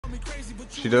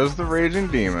She does the raging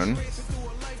demon.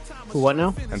 What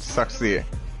now? And sucks the...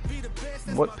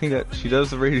 What Peanut? She does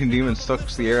the raging demon,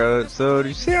 sucks the air out of it. So, did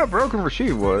you see how broken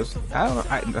Rashid was? I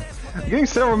don't know. I'm getting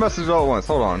several messages all at once.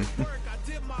 Hold on.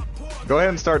 Go ahead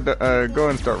and start. Go ahead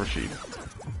and start Rashid.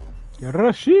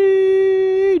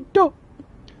 Rashid.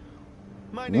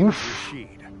 My name is Rashid.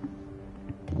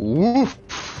 Woof.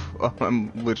 Oh,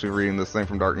 I'm literally reading this thing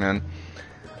from Darknet.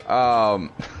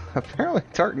 Apparently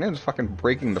Darknet is fucking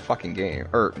breaking the fucking game.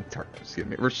 Excuse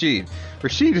me, Rashid.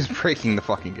 Rashid is breaking the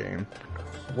fucking game.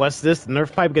 What's this? The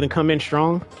Nerf pipe gonna come in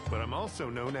strong? But I'm also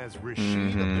known as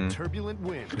Rashid of the Turbulent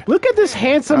Wind. Look at this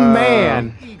handsome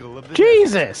man!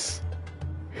 Jesus!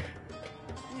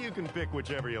 You can pick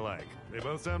whichever you like. They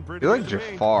both sound pretty. You're like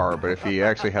Jafar, but if he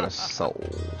actually had a soul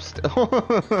still.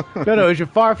 No, it's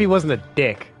Jafar if he wasn't a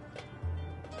dick.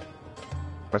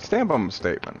 But stand by my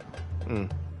statement.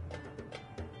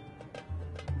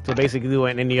 So basically, we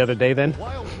went any other day then? A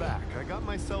while back, I got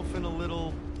myself in a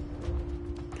little...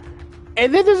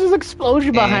 And then there's this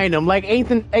explosion behind him. Like, ain't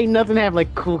nothing to have,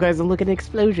 like, cool guys and look at the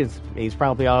explosions. He's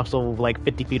probably also, like,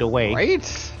 50 feet away.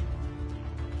 Right?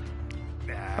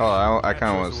 Oh, I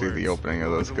kind of want to see the opening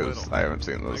of this because I haven't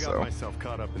seen this. I got myself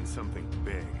caught up in something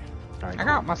big. I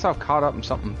got myself caught up in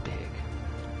something big.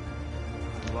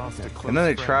 And then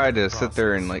they tried to sit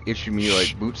there and like issue me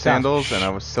like boot sandals, and I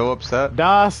was so upset.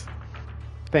 Das,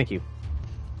 thank you.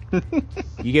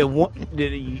 You get one.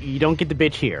 You don't get the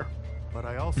bitch here. But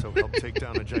I also helped take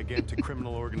down a gigantic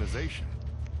criminal organization.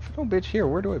 If I don't bitch here,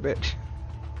 where do I bitch?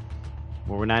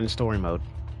 Well, we're not in story mode.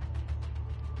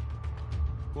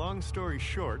 Long story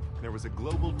short, there was a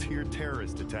global tier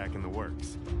terrorist attack in the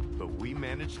works, but we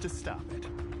managed to stop it.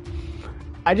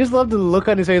 I just love the look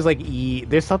on his face, like,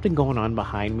 there's something going on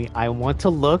behind me. I want to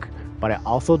look, but I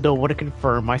also don't want to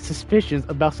confirm my suspicions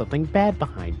about something bad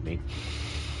behind me.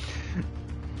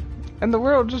 And the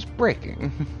world just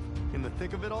breaking. In the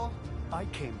thick of it all, I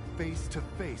came face to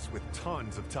face with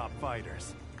tons of top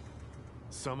fighters.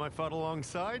 Some I fought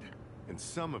alongside, and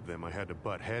some of them I had to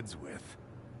butt heads with.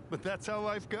 But that's how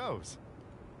life goes.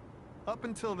 Up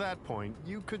until that point,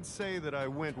 you could say that I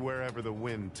went wherever the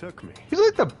wind took me. He's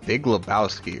like the Big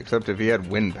Lebowski, except if he had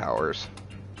wind powers.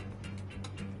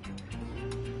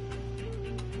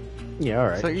 Yeah,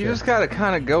 alright. So you just gotta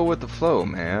kind of go with the flow,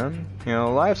 man. You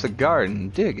know, life's a garden.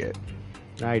 Dig it.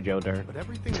 Alright, Joe Dirt. But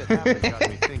everything that happened got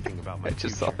me thinking about my I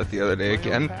just future. saw it the other day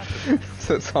again.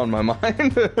 So it's on my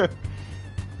mind.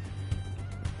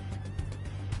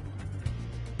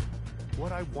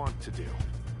 What I want to do.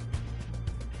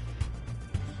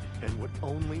 And what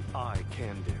only I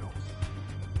can do.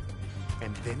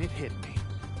 And then it hit me.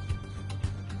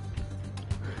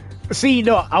 See,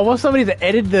 no, I want somebody to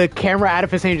edit the camera out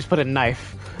of his hand and just put a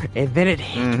knife. And then it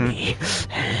hit me.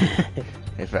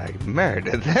 If I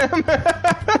murdered them.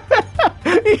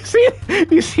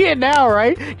 You see it now,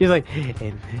 right? He's like,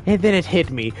 and then it hit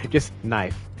me. Just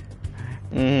knife.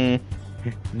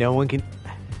 No one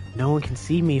can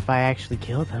see me if I actually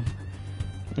kill them.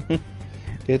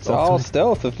 It's all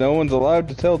stealth if no one's allowed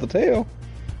to tell the tale.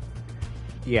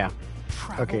 Yeah.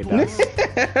 Okay, Das.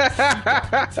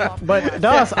 But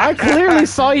Das, I clearly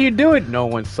saw you do it. No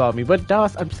one saw me. But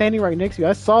Das, I'm standing right next to you.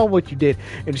 I saw what you did.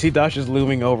 And you see Das just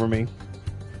looming over me.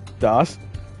 Das,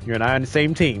 you and I on the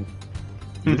same team.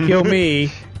 You kill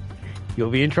me, you'll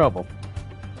be in trouble.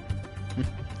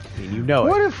 And you know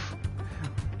it.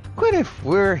 What if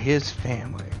we're his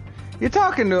family? You're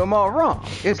talking to him all wrong.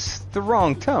 It's the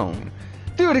wrong tone.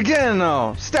 Do it again and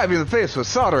I'll stab you in the face with a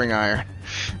soldering iron.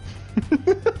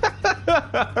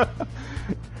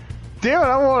 Damn it,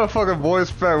 I want a fucking voice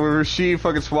back with Rashid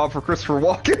fucking swap for Christopher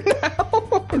Walken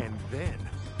now. And then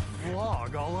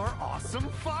vlog all our awesome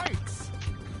fights.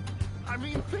 I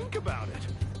mean, think about it.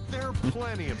 There are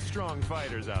plenty of strong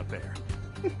fighters out there.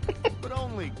 But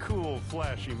only cool,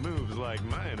 flashy moves like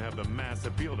mine have the mass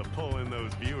appeal to pull in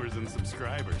those viewers and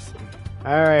subscribers.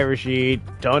 Alright, Rashid.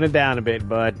 Tone it down a bit,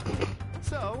 bud.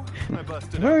 So, I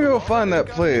busted I'm gonna out go the find wall that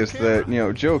and place got on that, you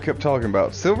know, Joe kept talking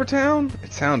about. Silvertown?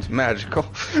 It sounds magical.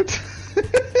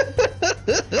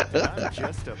 camera. I'm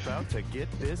just about to get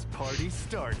this party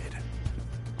started.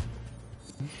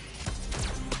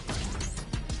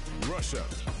 Russia.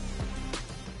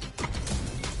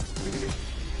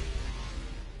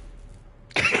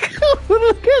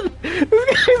 Look at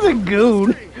this guy's a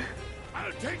goon.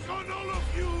 I'll take on all of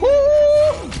you.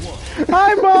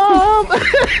 Hi, Mom.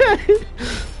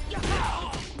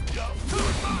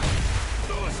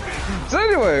 So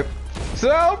anyway,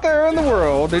 so out there in the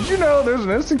world, did you know there's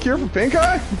an instant cure for pink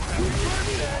eye?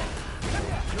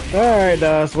 Alright,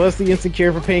 so what's the instant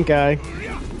cure for pink eye?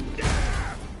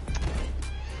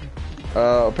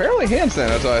 Apparently hand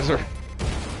sanitizer.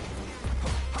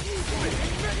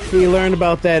 He learned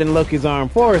about that in Loki's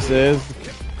Armed Forces.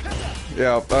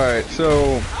 Yeah, alright,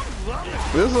 so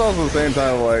this is also the same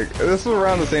time, like, this is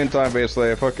around the same time,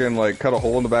 basically, I fucking, like, cut a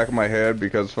hole in the back of my head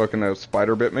because fucking a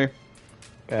spider bit me.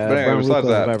 But anyway, Brown besides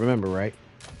Recluse, that. if I remember right.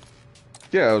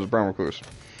 Yeah, it was a brown recluse.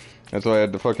 And so I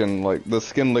had to fucking, like, the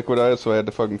skin liquidized, so I had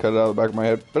to fucking cut it out of the back of my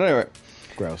head. But anyway.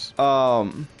 Gross.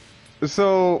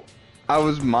 So, I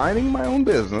was minding my own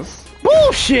business.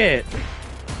 Bullshit!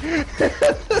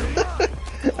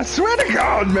 I swear to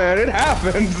God, man, it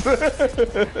happens.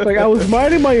 Like, I was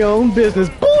minding my own business.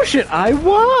 Bullshit, I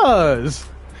was!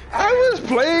 I was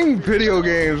playing video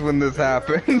games when this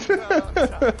happened.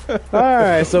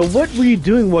 Alright, so what were you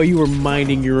doing while you were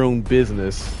minding your own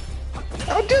business?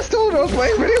 I just told you I was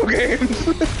playing video games.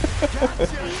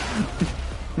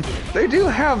 They do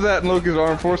have that in Loki's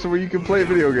Armed Forces where you can play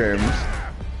video games.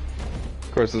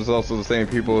 Of course, it's also the same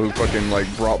people who fucking, like,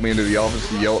 brought me into the office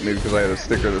to yell at me because I had a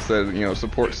sticker that said, you know,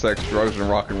 support sex, drugs, and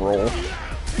rock and roll.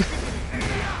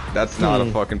 That's not a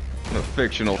fucking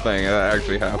fictional thing. That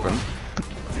actually happened.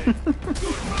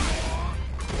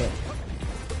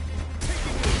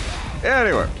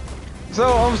 Anyway,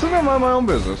 so I'm sitting there minding my own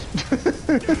business.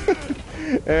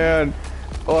 And,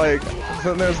 like,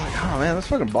 sitting there's like, oh man, this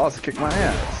fucking boss kicked my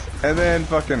ass. And then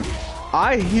fucking,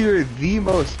 I hear the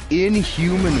most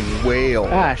inhuman wail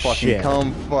fucking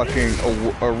come fucking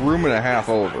a room and a half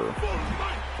over.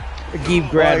 Geeb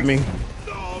grabbed me.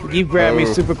 Geeb grabbed me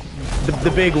super...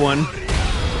 The big one.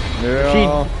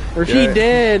 Yeah. Rashid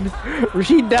dead.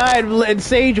 Rashid died in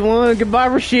Sage 1. Goodbye,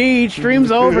 Rashid.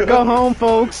 Stream's over. Go home,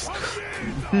 folks.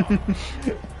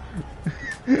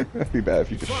 That'd be bad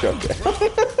if you just shut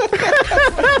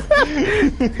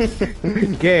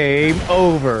down. Game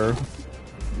over.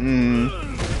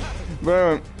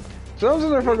 But so I'm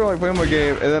sitting there fucking like playing my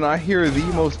game, and then I hear the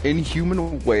most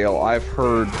inhuman wail I've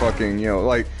heard fucking, you know,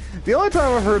 like, the only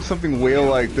time I've heard something wail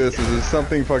like this is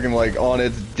something fucking like on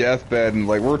its deathbed, and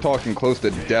like we're talking close to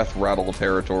death rattle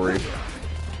territory.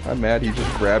 I'm mad he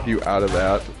just grabbed you out of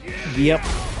that. Yep.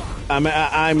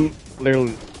 I'm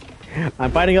literally...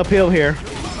 I'm fighting uphill here.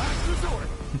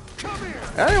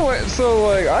 Anyway, so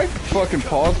like I fucking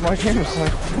paused my game. I was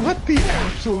like, what the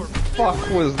absolute fuck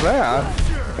was that?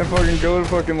 And fucking go to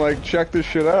fucking like check this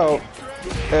shit out.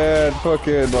 And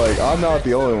fucking like I'm not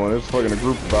the only one. It's fucking a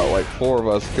group of about like 4 of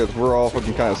us because we're all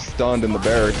fucking kind of stunned in the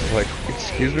barracks. It's like,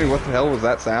 excuse me, what the hell was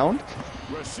that sound?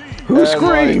 Who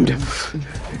screamed?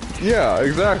 Like, yeah,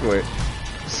 exactly.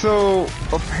 So,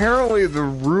 apparently the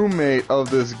roommate of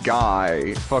this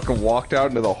guy fucking walked out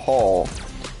into the hall,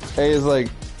 and he's like,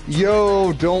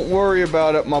 yo, don't worry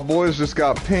about it, my boy's just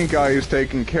got pink eye, he's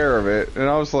taking care of it. And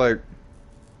I was like,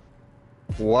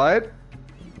 what?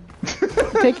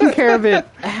 Taking care of it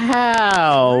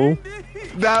how?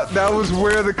 That was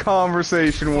where the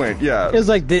conversation went, yeah. It was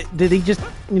like, did he just,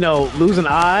 you know, lose an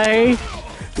eye?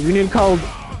 Did we need to call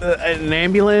an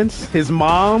ambulance? His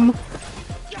mom?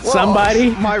 Well,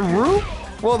 somebody? My room?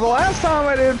 Well, the last time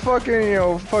I did fucking, you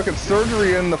know, fucking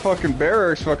surgery in the fucking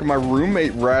barracks, fucking my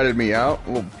roommate ratted me out,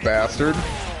 little bastard.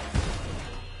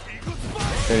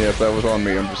 And yes, that was on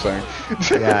me, I'm just saying.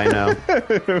 Yeah, I know.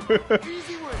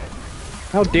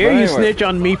 How dare you snitch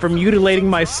on me for mutilating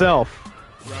myself?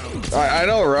 I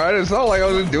know, right? It's not like I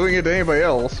was doing it to anybody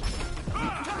else.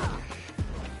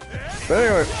 But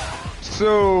anyway,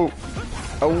 so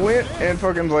I went and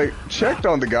fucking like checked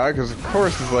on the guy because of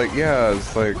course it's like, yeah,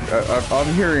 it's like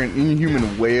I'm hearing an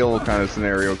inhuman wail kind of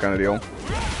scenario kind of deal.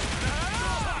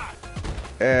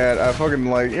 And I fucking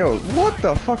like, yo, what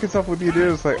the fuck is up with you,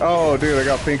 dude? It's like, oh, dude, I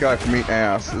got pink eye from eating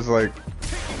ass. It's like,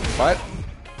 what?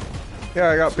 Yeah,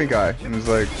 I got pink eye. And it's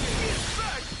like,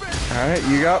 alright,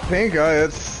 you got pink eye.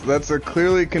 That's a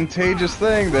clearly contagious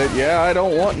thing that, yeah, I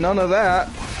don't want none of that.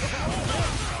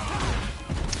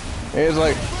 And he's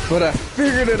like, but I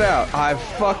figured it out. I've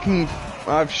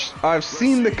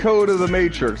seen the code of the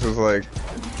Matrix. It's like,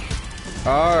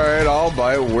 alright, I'll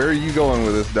buy it. Where are you going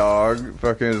with this, dog?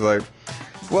 Fucking is like,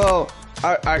 well,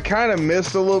 I kind of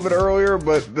missed a little bit earlier,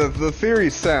 but the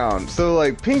theory's sound. So,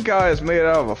 like, pink eye is made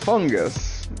out of a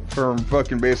fungus from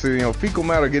fucking basically, you know, fecal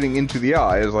matter getting into the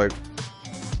eye. Is like,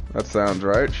 that sounds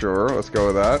right, sure, let's go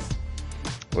with that.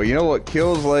 Well, you know what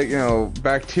kills, like, you know,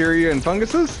 bacteria and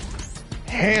funguses?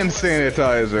 Hand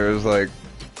sanitizer. Is like,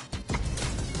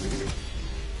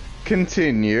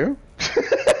 continue.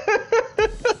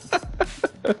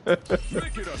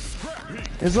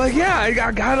 It's like, yeah, I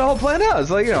got it all planned out.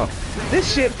 It's like, you know,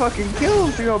 this shit fucking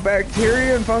kills, you know,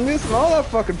 bacteria and fungus and all that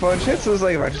fucking fun shit. So it's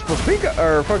like, if I just put pink eye,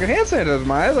 or fucking hand sanitizer in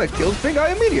my eyes, like, kills pink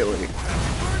eye immediately.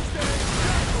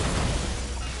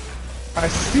 I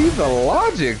see the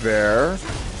logic there.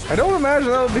 I don't imagine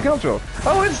that would be comfortable.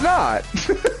 Oh, it's not.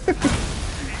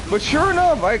 But sure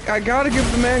enough, I gotta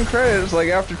give the man credit. It's like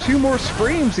after 2 more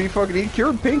screams, he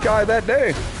cured pink eye that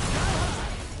day.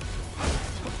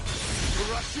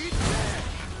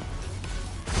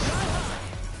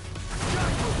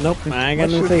 Nope, I ain't got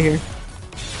nothing to say here.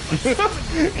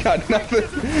 Got nothing.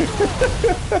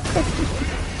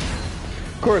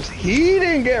 Of course, he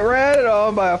didn't get ratted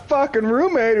on by a fucking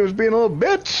roommate who was being a little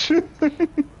bitch.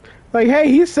 Like,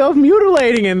 hey, he's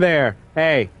self-mutilating in there.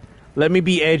 Hey, let me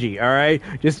be edgy, alright?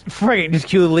 Just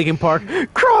cue the Linkin Park.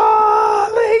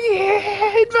 Crawling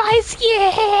in my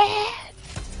skin.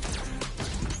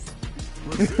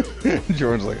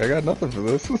 Jordan's like, I got nothing for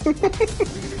this.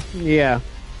 Yeah.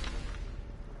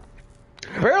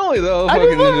 Apparently, though, I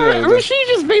fucking mean, she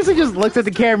just basically just looks at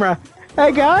the camera.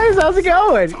 Hey guys, how's it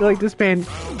going? Like this man,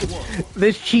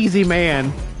 this cheesy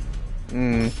man.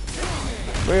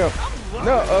 Well,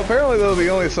 no, apparently though the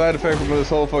only side effect from this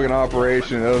whole fucking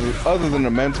operation, other than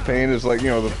immense pain, is like, you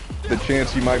know, the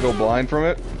chance you might go blind from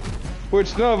it,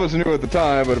 which none of us knew at the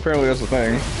time, but apparently that's the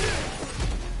thing.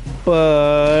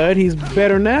 But he's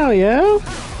better now, yeah.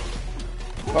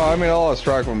 Oh, I mean, I lost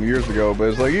track of him years ago, but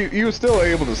it's like he was still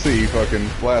able to see fucking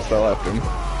last I left him.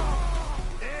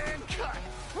 And cut.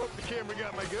 Hope the camera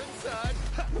got my good side.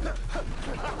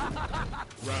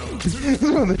 This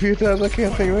is one of the few times I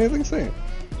can't think of anything to say.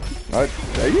 I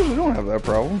usually don't have that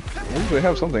problem. I usually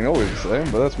have something always to say,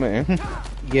 but that's me.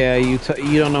 Yeah, you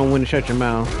don't know when to shut your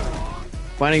mouth.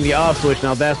 Finding the off switch,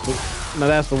 now that's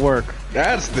the work.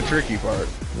 That's the tricky part.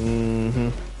 Mm-hmm.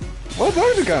 Well, it's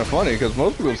actually kind of funny, because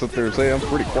most people sit there and say I'm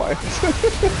pretty quiet.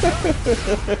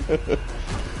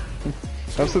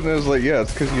 I'm sitting there like, yeah,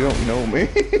 it's because you don't know me.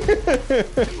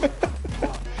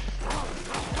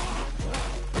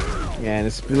 Yeah, and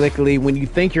especially when you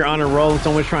think you're on a roll and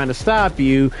someone's trying to stop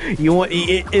you,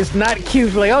 it's not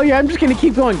cute. Like, oh yeah, I'm just gonna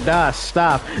keep going. Das,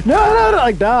 stop. No,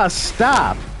 like Das,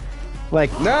 stop. Like,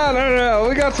 no,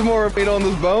 we got some more meat on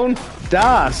this bone.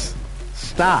 Das,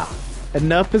 stop.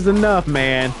 Enough is enough,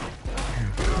 man.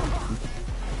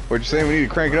 What'd you say? We need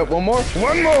to crank it up one more?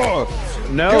 One more!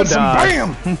 No, Das.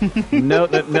 Bam!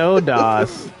 no,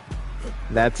 Das.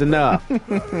 That's enough.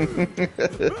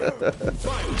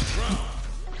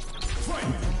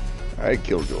 Alright,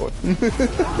 Killjoy.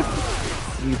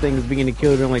 You think it's beginning to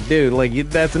kill them? Like, dude, like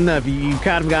that's enough. You've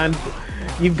kind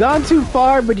of you've gone too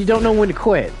far, but you don't know when to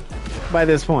quit. By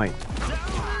this point,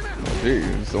 Gee,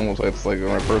 it's almost like it's like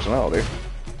my personality.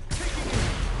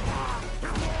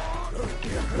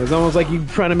 it's almost like you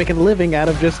trying to make a living out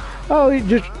of just, I'm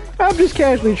just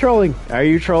casually trolling. Are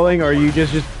you trolling, or are you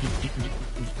just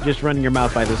running your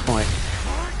mouth by this point?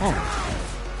 Oh.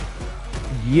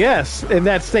 Yes, and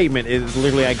that statement is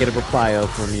literally I get a reply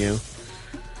of from you.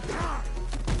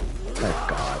 Oh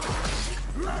God.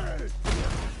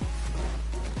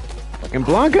 Fucking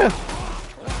Blanca!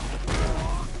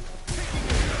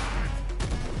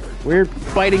 Weird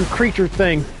fighting creature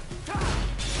thing.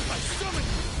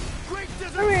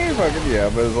 I mean, fucking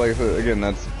yeah, but it's like, again,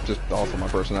 that's just also my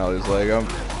personality. It's like,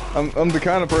 I'm the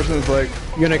kind of person that's like...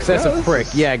 You're an excessive prick.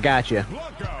 Yeah, gotcha.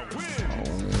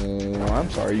 I'm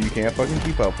sorry, you can't fucking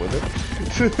keep up with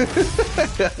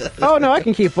it. Oh no, I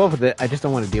can keep up with it. I just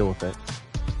don't want to deal with it.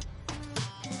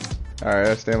 Alright,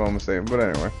 I stand by my statement, but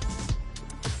anyway.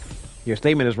 Your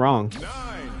statement is wrong.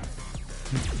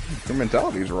 Your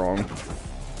mentality is wrong.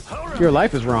 Your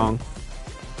life is wrong.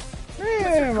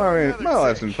 Yeah, my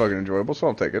life's been fucking enjoyable, so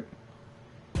I'll take it.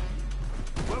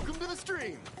 Welcome to the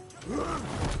stream.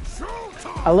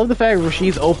 I love the fact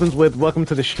Rashid opens with "Welcome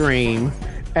to the stream"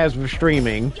 as we're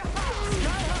streaming.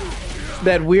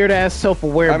 That weird ass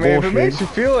self-aware bullshit. I mean, if it makes you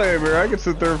feel any better, I could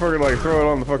sit there and fucking like throw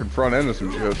it on the fucking front end of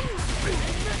some shit.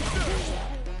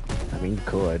 I mean, you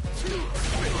could.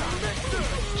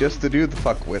 Just to do the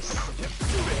fuck with.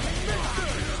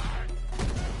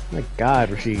 My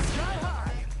God, Rashid.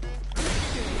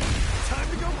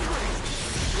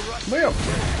 But yeah.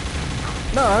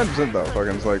 No, 100% though.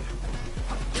 Fucking, it's like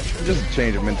just a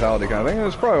change of mentality kind of thing. And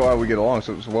it's probably why we get along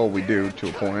so well we do to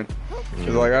a point. It's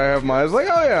like I have my, it's like,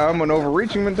 oh yeah, I'm an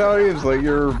overreaching mentality. It's like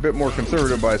you're a bit more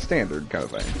conservative by standard kind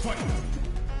of thing.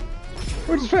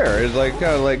 Which is fair. It's like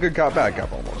kind of like good cop, bad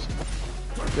cop almost.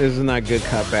 This is not good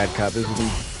cop, bad cop. This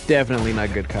is definitely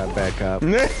not good cop, bad cop.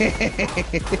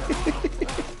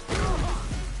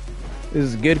 This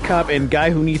is good cop and guy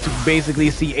who needs to basically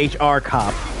see HR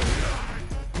cop.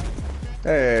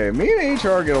 Hey, me and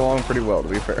HR get along pretty well, to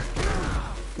be fair.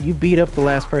 You beat up the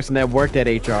last person that worked at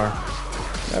HR.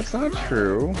 That's not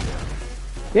true.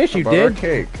 Yes, you did. I bought her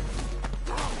a cake.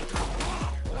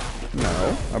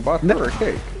 No, I bought her a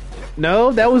cake.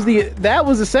 No, that was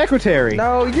the secretary.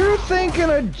 No, you're thinking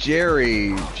of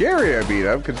Jerry. Jerry I beat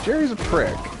up because Jerry's a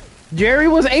prick. Jerry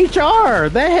was HR,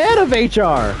 the head of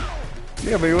HR.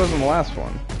 Yeah, but he wasn't the last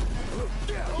one.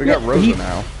 We got Rosa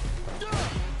now.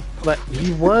 But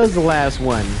he was the last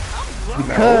one. No,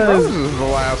 Because Rose is the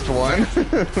last one.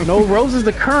 no, Rose is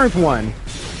the current one.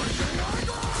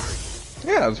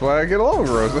 Yeah, that's why I get along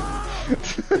with Rosa.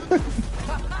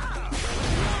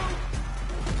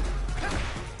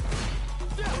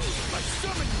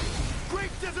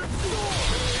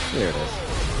 There it is.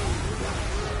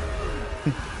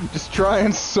 Just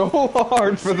trying so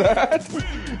hard for that.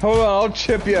 Hold on, I'll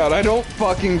chip you out. I don't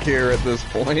fucking care at this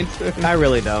point. I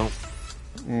really don't.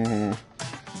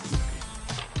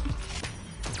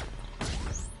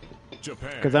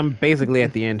 Because I'm basically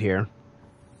at the end here.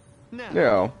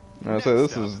 Yeah, I say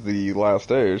this is the last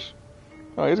stage.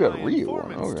 Oh, he's got My Ryu.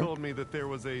 informants Okay. told me that there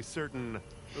was a certain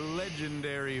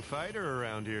legendary fighter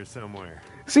around here somewhere.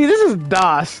 See, this is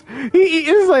Das. He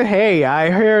is like, hey, I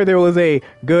heard there was a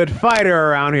good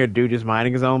fighter around here. Dude just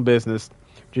minding his own business.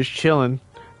 Just chilling.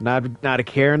 Not a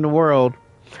care in the world.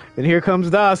 Then here comes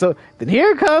Das. Then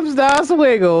here comes Das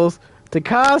Wiggles to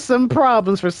cause some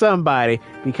problems for somebody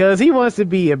because he wants to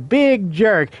be a big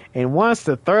jerk and wants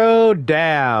to throw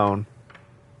down.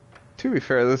 To be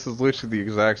fair, this is literally the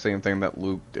exact same thing that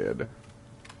Luke did.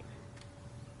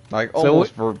 Like, So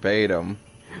almost verbatim.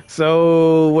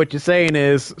 So what you're saying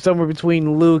is somewhere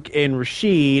between Luke and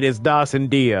Rashid is Das and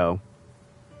Dio.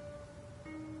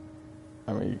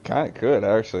 I mean, you kind of could,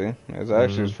 actually. It's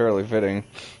actually fairly fitting.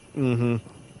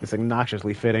 It's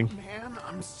obnoxiously fitting. Man,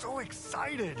 I'm so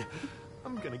excited.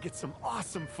 I'm gonna get some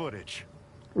awesome footage.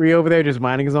 Ryu over there just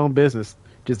minding his own business,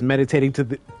 just meditating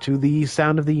to the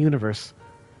sound of the universe.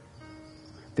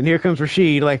 Then here comes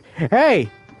Rashid, like, hey,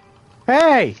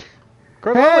 Of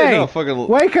course, oddly enough,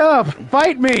 wake up,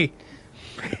 fight me.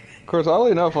 Of course,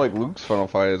 oddly enough, like, Luke's final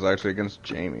fight is actually against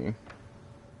Jamie.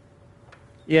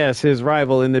 Yes, his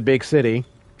rival in the big city.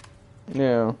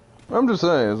 Yeah. I'm just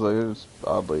saying, it's like, it's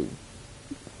oddly...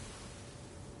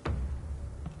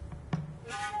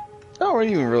 I don't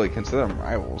even really consider them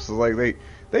rivals. It's like,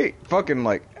 they fucking,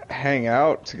 like, hang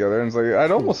out together, and it's like,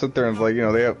 I'd almost sit there and, like, you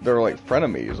know, they're like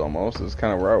frenemies, almost, is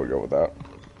kind of where I would go with that.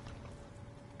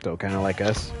 So kind of like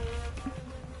us.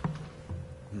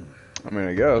 I mean,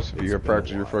 I guess, if you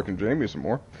practice your fucking Jamie some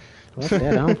more. What's that?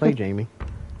 I don't play Jamie.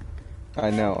 I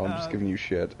know, I'm just giving you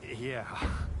shit. Yeah.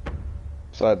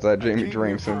 Besides that, Jamie came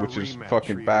drinks here him, for a which is rematch,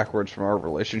 fucking Ryu. backwards from our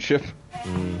relationship.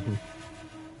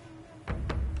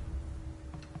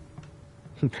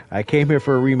 I came here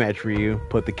for a rematch, Ryu.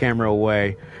 Put the camera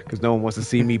away, because no one wants to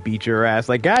see me beat your ass.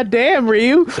 Like, goddamn,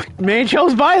 Ryu, man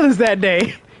chose violence that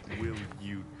day. Will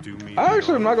you do me? I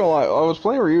actually, I'm not gonna lie, I was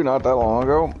playing Ryu not that long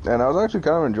ago, and I was actually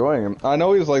kind of enjoying him. I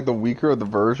know he's like the weaker of the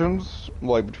versions,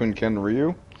 like between Ken and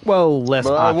Ryu. Well, less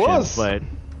But I options, was. but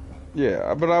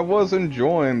Yeah, but I was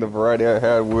enjoying the variety I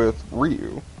had with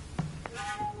Ryu.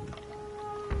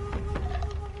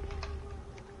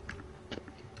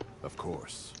 Of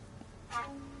course.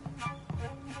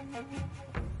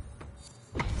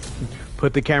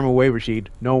 put the camera away,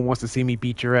 Rashid. No one wants to see me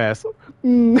beat your ass.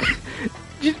 Rashid's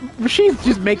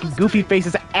just making goofy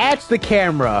faces at the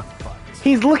camera.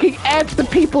 He's looking at the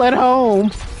people at home.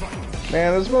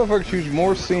 Man, this motherfucker shoots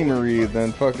more scenery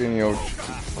than fucking, you know,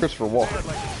 Christopher Walken.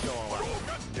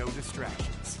 No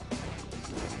distractions.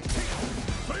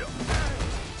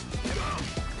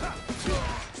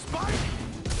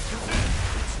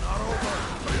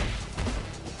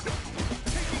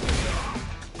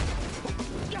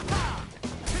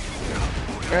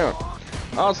 Yeah.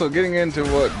 Also, getting into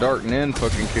what Dark Nin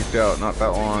fucking kicked out not that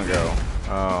long ago.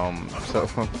 So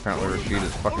apparently Rashid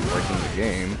is fucking breaking the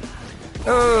game.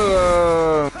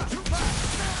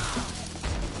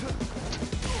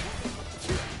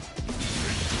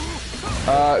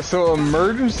 So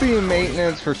emergency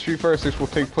maintenance for Street Fighter 6 will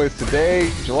take place today,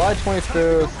 July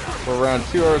 25th, for around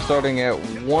 2 hours starting at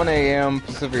 1 a.m.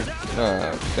 Pacific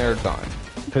Standard Time.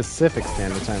 Pacific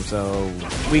Standard Time, so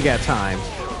we got time.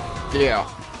 Yeah.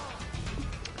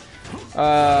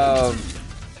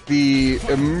 The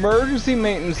emergency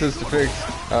maintenance is to fix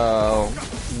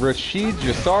Rashid's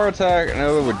Yasar attack and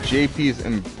another with JP's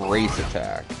Embrace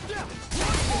attack.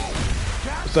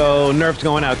 So nerfs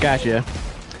going out, gotcha.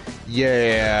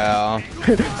 Yeah.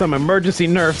 Some emergency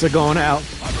nerfs are going out.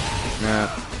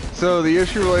 Yeah. So the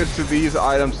issue relates to these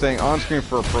items staying on screen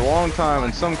for a prolonged time.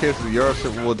 In some cases, the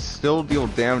Yasar would still deal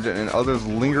damage, and in others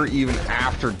linger even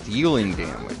after dealing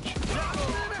damage.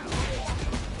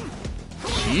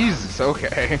 Jesus,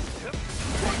 okay.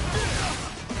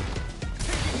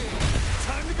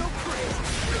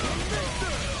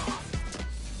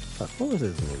 Fuck, what was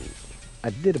his move? I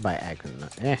did it by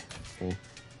accident.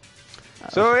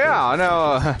 So yeah, I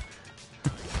know.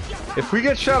 If we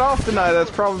get shut off tonight, that's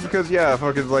probably because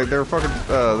fucking like they're fucking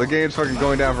the game's fucking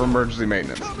going down for emergency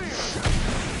maintenance.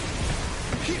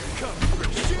 Here comes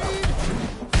Rashid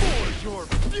for your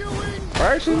viewing. Or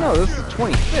actually, no, this is the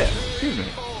 25th. Excuse me.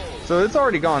 So it's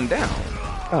already gone down.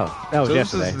 Oh, that was So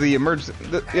yesterday. this is the emergency.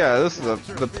 This is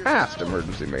the past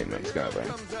emergency maintenance kind of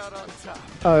thing.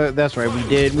 That's right.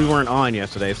 We weren't on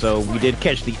yesterday, so we did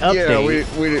catch the update. Yeah,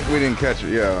 we didn't catch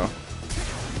it. Yeah.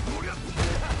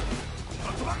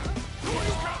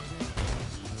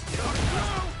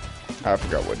 I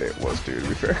forgot what day it was, too, to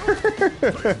be fair.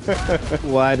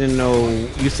 Well, I didn't know.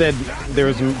 You said there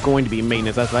was going to be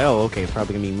maintenance. I was like, oh, okay, it's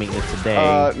probably going to be maintenance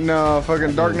today. No,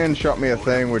 fucking Darknin shot me a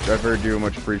thing, which I very do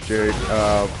much appreciate,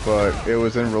 but it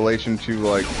was in relation to,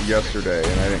 like, yesterday,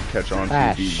 and I didn't catch on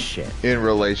to the shit. in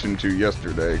relation to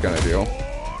yesterday kind of deal.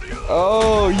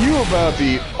 Oh, you about to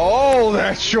eat all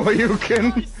that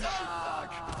Shoryuken?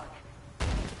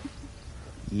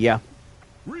 Yeah.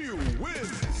 Ryu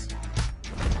wins.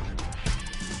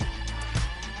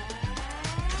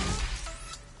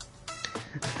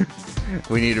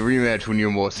 We need a rematch when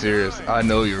you're more serious. I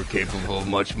know you're capable of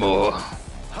much more.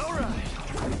 All right.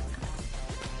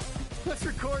 Let's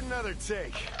record another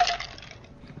take.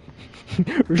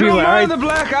 Don't mind the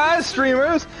Black Eyes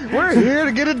streamers. We're here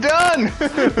to get it done.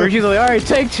 Reggie's like, all right,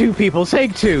 take two, people,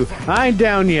 take two. I ain't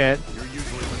down yet.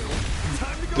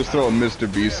 Just throw a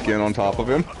Mr. Beast skin on top of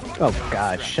him. Oh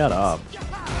God, shut up.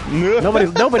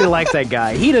 Nobody likes that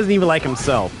guy. He doesn't even like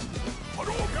himself.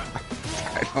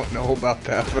 I don't know about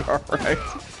that, but alright.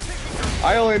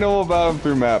 I only know about him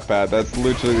through MatPat. That's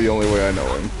literally the only way I know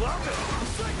him.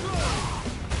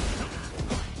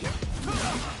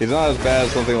 He's not as bad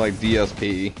as something like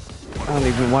DSP. I don't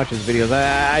even watch his videos.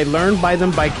 I learned by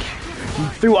them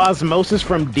through osmosis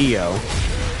from Dio.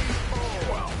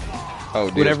 Oh,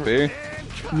 DSP?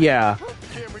 Yeah.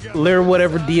 Literally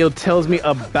whatever Dio tells me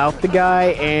about the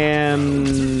guy,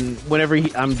 and whenever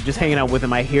I'm just hanging out with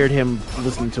him, I heard him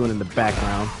listening to it in the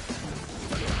background.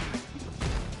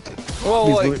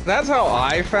 Well, like, that's how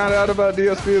I found out about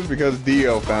DSP, is because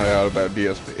Dio found out about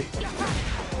DSP.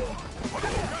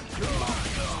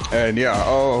 And yeah,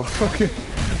 oh, fucking,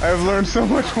 I've learned so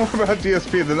much more about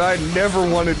DSP than I never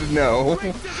wanted to know.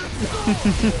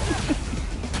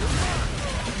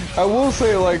 I will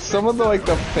say, like, some of the, like,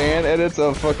 the fan edits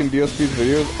of fucking DSP's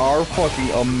videos are fucking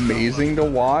amazing to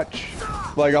watch.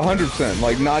 Like, 100%.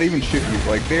 Like, not even shitty.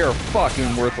 Like, they are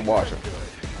fucking worth watching.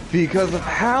 Because of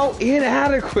how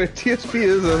inadequate DSP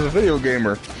is as a video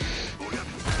gamer.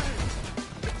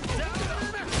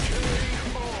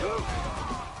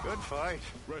 Good fight.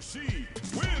 Rashid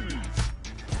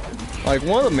wins. Like,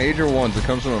 one of the major ones that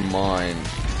comes to my mind...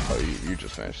 Oh, you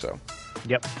just finished, so...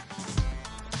 Yep.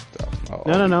 Oh,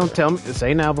 No. Tell me.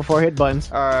 Say now before I hit buttons.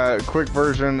 Quick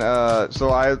version. So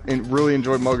I really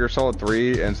enjoyed Metal Gear Solid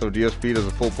 3, and so DSP does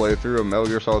a full playthrough of Metal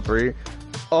Gear Solid 3.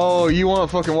 Oh, you want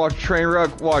to fucking watch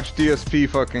Trainwreck? Watch DSP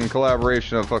fucking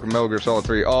collaboration of fucking Metal Gear Solid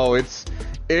 3. Oh, it's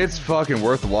fucking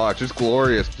worth the watch. It's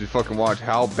glorious to fucking watch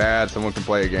how bad someone can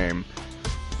play a game.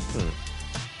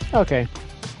 Okay.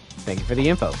 Thank you for the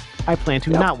info. I plan to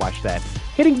not watch that.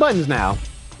 Hitting buttons now.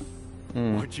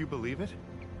 Would you believe it?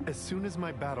 As soon as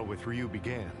my battle with Ryu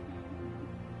began,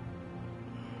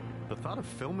 the thought of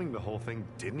filming the whole thing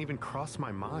didn't even cross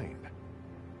my mind.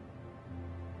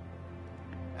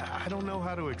 I don't know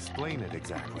how to explain it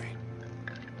exactly,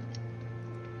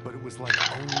 but it was like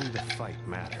only the fight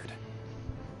mattered.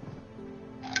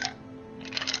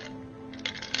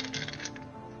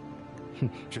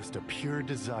 Just a pure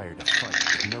desire to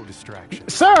fight with no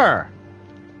distractions. Sir!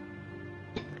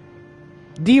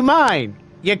 Do you mind?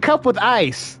 Your cup with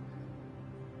ice.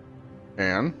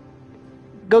 And?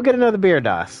 Go get another beer,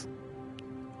 Das.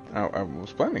 I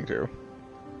was planning to.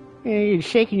 Yeah, you're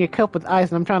shaking your cup with ice,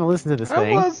 and I'm trying to listen to this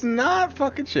thing. I was not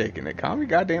fucking shaking it. Calm your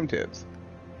goddamn tits.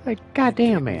 Like,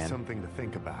 goddamn, Give me man. something to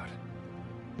think about.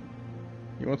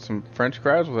 You want some French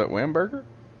fries with that wham burger?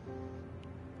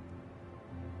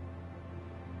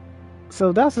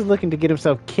 So Das is looking to get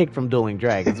himself kicked from Dueling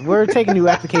Dragons. We're taking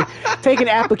taking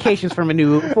applications for a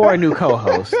new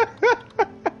co-host.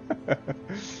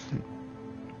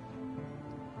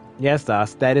 Yes,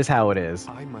 Das, that is how it is.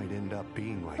 I might end up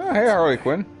being like. Oh, hey, Harley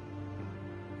Quinn.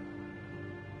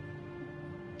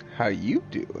 How you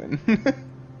doing?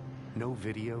 No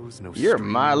videos, no. You're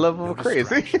stream, my level no of crazy.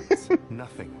 distractions.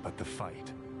 Nothing but the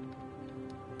fight.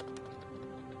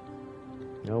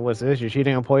 You know, what's this? You're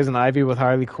cheating on Poison Ivy with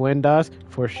Harley Quinn, Das?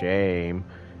 For shame.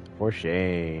 For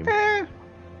shame. I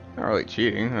Not really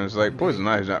cheating. I was like, Poison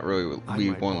Ivy's not really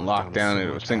leave one locked down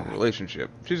into a single relationship.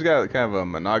 She's got kind of a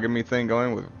monogamy thing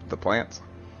going with the plants.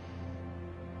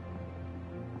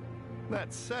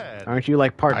 That said, Aren't you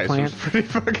like part Ice plant? was pretty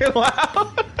fucking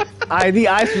loud. The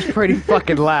ice was pretty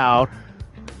fucking loud.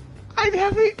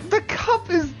 The cup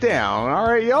is down. All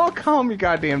right, y'all calm your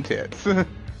goddamn tits.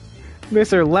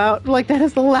 Mr. Loud, like that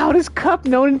is the loudest cup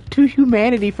known to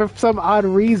humanity for some odd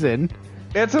reason.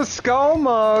 It's a skull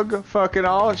mug. Fucking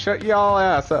all shut y'all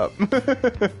ass up.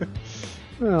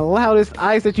 The loudest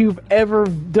ice that you've ever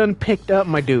done picked up,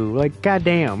 my dude. Like,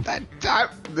 goddamn.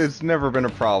 It's never been a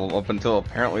problem up until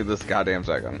apparently this goddamn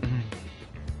second.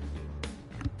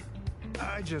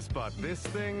 I just bought this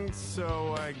thing,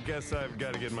 so I guess I've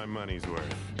got to get my money's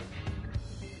worth.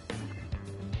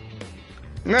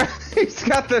 He's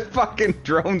got the fucking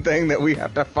drone thing that we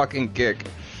have to fucking kick.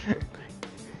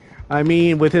 I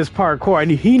mean, with his parkour,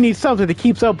 he needs something that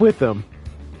keeps up with him.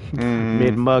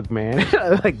 Mid-mug, man.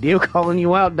 Like, Dio calling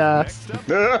you out, Das.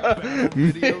 Next up,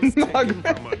 videos taken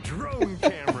from a drone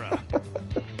camera.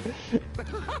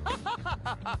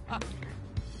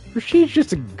 Rashid's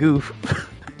just a goof.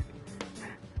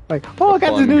 Like, oh, I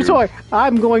got this new toy.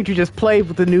 I'm going to just play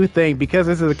with the new thing because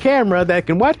this is a camera that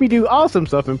can watch me do awesome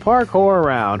stuff and parkour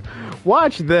around.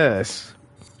 Watch this.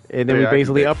 And then we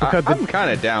basically uppercut the... I'm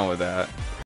kind of down with that.